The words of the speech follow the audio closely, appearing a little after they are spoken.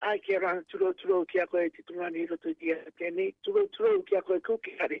ai ke rana turo ki a koe te tungani roto i tia tēnei, turo ki a koe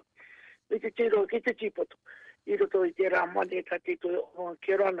kuki are. Me te tiro ki te tipoto, i roto i te rā mane ka te toi o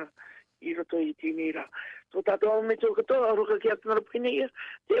ke rana, i roto i tēnei rā. Tō tātou au me tō katoa, aruka ki a tungara pine ia,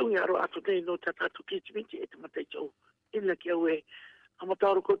 te ungi aro atu nei no tā tātou ki timiti e te matai tau. Ina ki au e,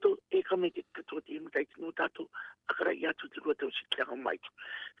 amatauru koto, e ka me te katoa te matai tino tātou, akara i atu te rua tau si kia maitu.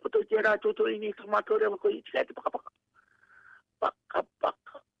 Tō te rā tō ini ka mātou rewa ko i tika te pakapaka.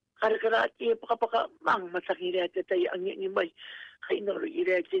 Pakapaka. Karekara ki e pakapaka, mang masaki rea te tai angi mai. Kai noro i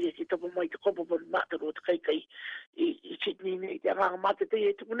rea te ki tapu mai te kopo pon mātaro te kai i Sydney nei, te anganga māte te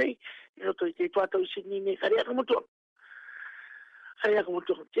e tuku nei, i roto i te tuatau Sydney nei, kare aka mutua. Kare aka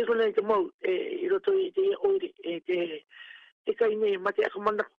mutua. Te kone te mau, i roto i te oire, te kai nei, mate aka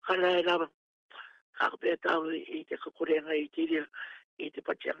manako, kare e rawa. Kakapea tau i te kakoreanga i te rea, i te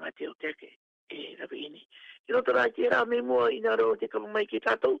pachianga te o teke, e rawa ini. I roto rā te rā me mua i nā roa te kapamai ki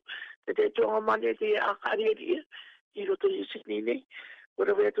tātou, te tonga mane te ākare ria, i roto i Sydney nei.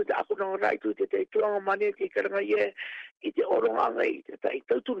 Kora wea tu te akunanga raitu te tuanga mane te karanga i te oronganga i te tai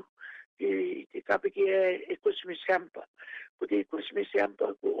tauturu. Te kapiki e Christmas hamper. Ko te Christmas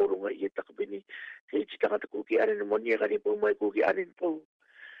hamper ko oronga i e takapini. Te iti tangata kuki arene moni e kari pau mai kuki arene pau.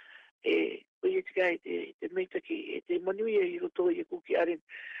 Ko i te kai te meitaki e te manui e i roto i e kuki arene.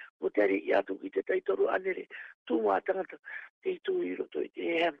 Ko te ari i atu ki te taitoru anere. Tūmā tangata te itu i roto i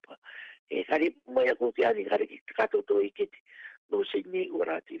te hamper. Kari mai a kuki arene kari ki te katoto i kiti. No se nei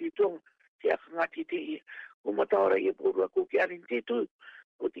ora tiri tonga, te akangati te ia. Ko mataora i e porua kuki arin te tu,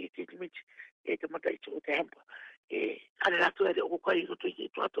 o te miti, e te matai o te hampa. Kare ratu ere o kai roto i te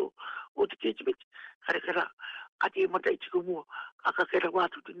tuato o te miti. Kare kara, ati e matai tiko mua, kaka kera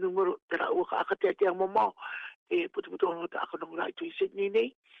watu te numero, te ra ua ka akatea te mamao, e putu ono te akanong raitu i Sydney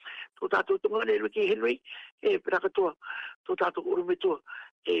nei. Tō tātou tungane Ricky Henry, perakatoa, tō tātou urumetua,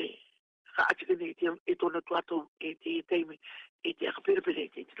 ka atika nei e tōna tuatou e te teime, e te akaperepere,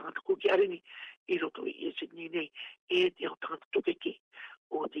 te tangata kuki areni, i roto i e Sydney nei, e te au tangata tukeke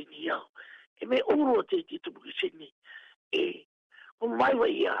o te ni au. E me oro te tupu ki Sydney, o maiwa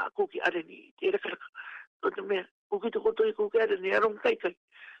i a kuki areni, te rakaraka, o te mea, kuki te koto i kuki areni, arong kai,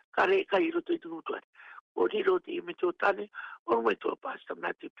 kare kai i roto i tunutuare. O riro te i me tō tane, o mai tō Pastor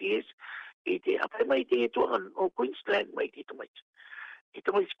Matthew Pierce, e te apai mai te e tuangan o Queensland mai te tumaita. I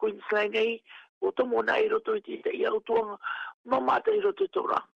te mai Queensland ei, o tomo na i roto i te i au tuanga, mamata i roto i tō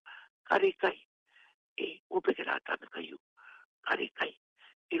rang, kare kai, o pekera tāna kai u, kare kai,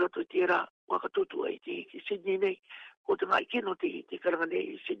 i roto i te rā, wakatutu ai te Sydney nei, o te ngai kino te karanga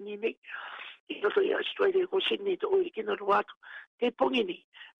nei i Sydney nei, i roto i Australia ko Sydney te oi kino ruatu, te pongi ni,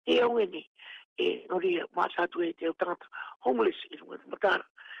 te aunge ni, noria māsatu e te o tangata homeless i runga matara,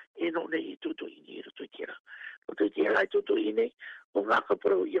 no nei i tutu i ni i roto i te rā. Roto i te rā i tutu i nei, o ngā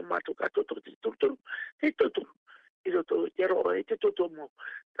kaparo i a mātou ka tutu te tutu, i roto i te roa e te tutu mo,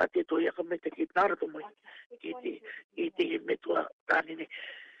 tā te toi aka meta ki nārato mai, i te metua tāne nei.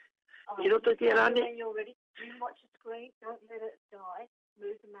 I roto i te rā nei,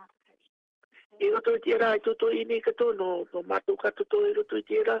 i roto i te rā i tutu i nei kato, no mātou ka tutu i roto i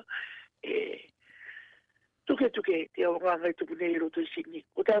te rā, tuke te au nganga i tupu nei i roto i Sydney.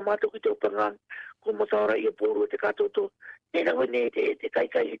 O tai mātou ki te opangang, ko mataora i a pōrua te katoto, te rawa nei te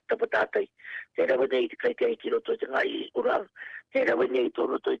kaikai i tapatātai, te rawa nei te kaikai ki roto i te ngai urang, te rawa nei tō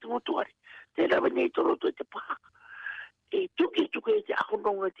roto i te motuare, te rawa nei tō roto i te pahaka. Tuke te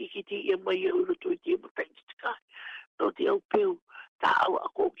akononga tikiti i a mai au roto i te matai ki te kai. No te au peu, tā au a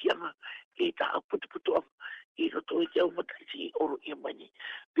kōkianga, tā au putuputuanga, i roto i te au matai si oro i a mani.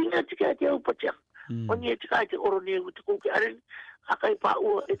 Pina te kai te au patianga. Oni e te kai te oro nei u te kōki aren, hakai pā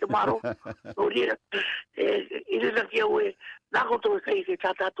ua e te maro, no rira, i rira ki au e, nā koto e kai ke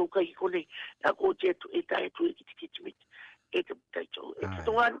tātātou kai ki konei, nā kōti e tae tu e ki te kitimiti, e te mutai tau. E te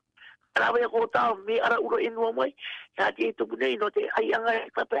tongani, arawe a kōtao, me ara ura inua mai, nā te e tupu nei, no te aianga e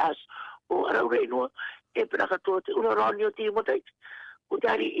kape as, o ara ura inua, e pera katoa te ura rani o te i mutai. O te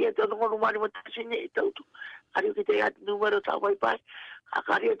hari i e te anongono mani matasine e tautu, hari o ki te ati numero tā waipai,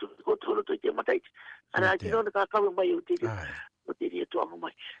 kakari atu ki kōtoro to i te matai. Ara ki nona ka kawe mai o te ria tuanga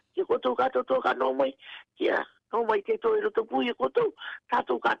mai. Ki kotou katoto ka no mai, kia no mai te to i roto pui e kotou,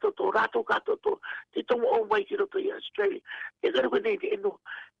 tātou katoto, rātou katoto, te tomo o mai ki roto i Australia. Te karuka nei te eno,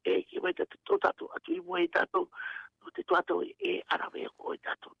 ki mai tātou tātou atu i mua i tātou, o te tuatou e arawe ako i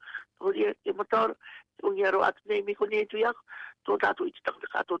tātou. Tō ria e mataora, te ungi aro atu nei miko nei tu iako, tō tātou i te tangata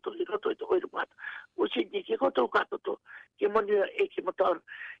katoto i roto i te oiru mata. O Sydney ki kotou katoto, ki manua e ki mataora,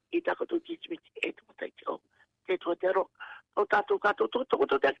 i tākotou ki timiti e te matai te o. Te tua te aro, tō tātou katoto, tō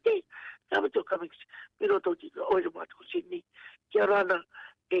koto te akte, ka me tō kamiksi, mi roto i te oiru mata o Sydney. Kia rana,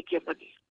 e kia mani.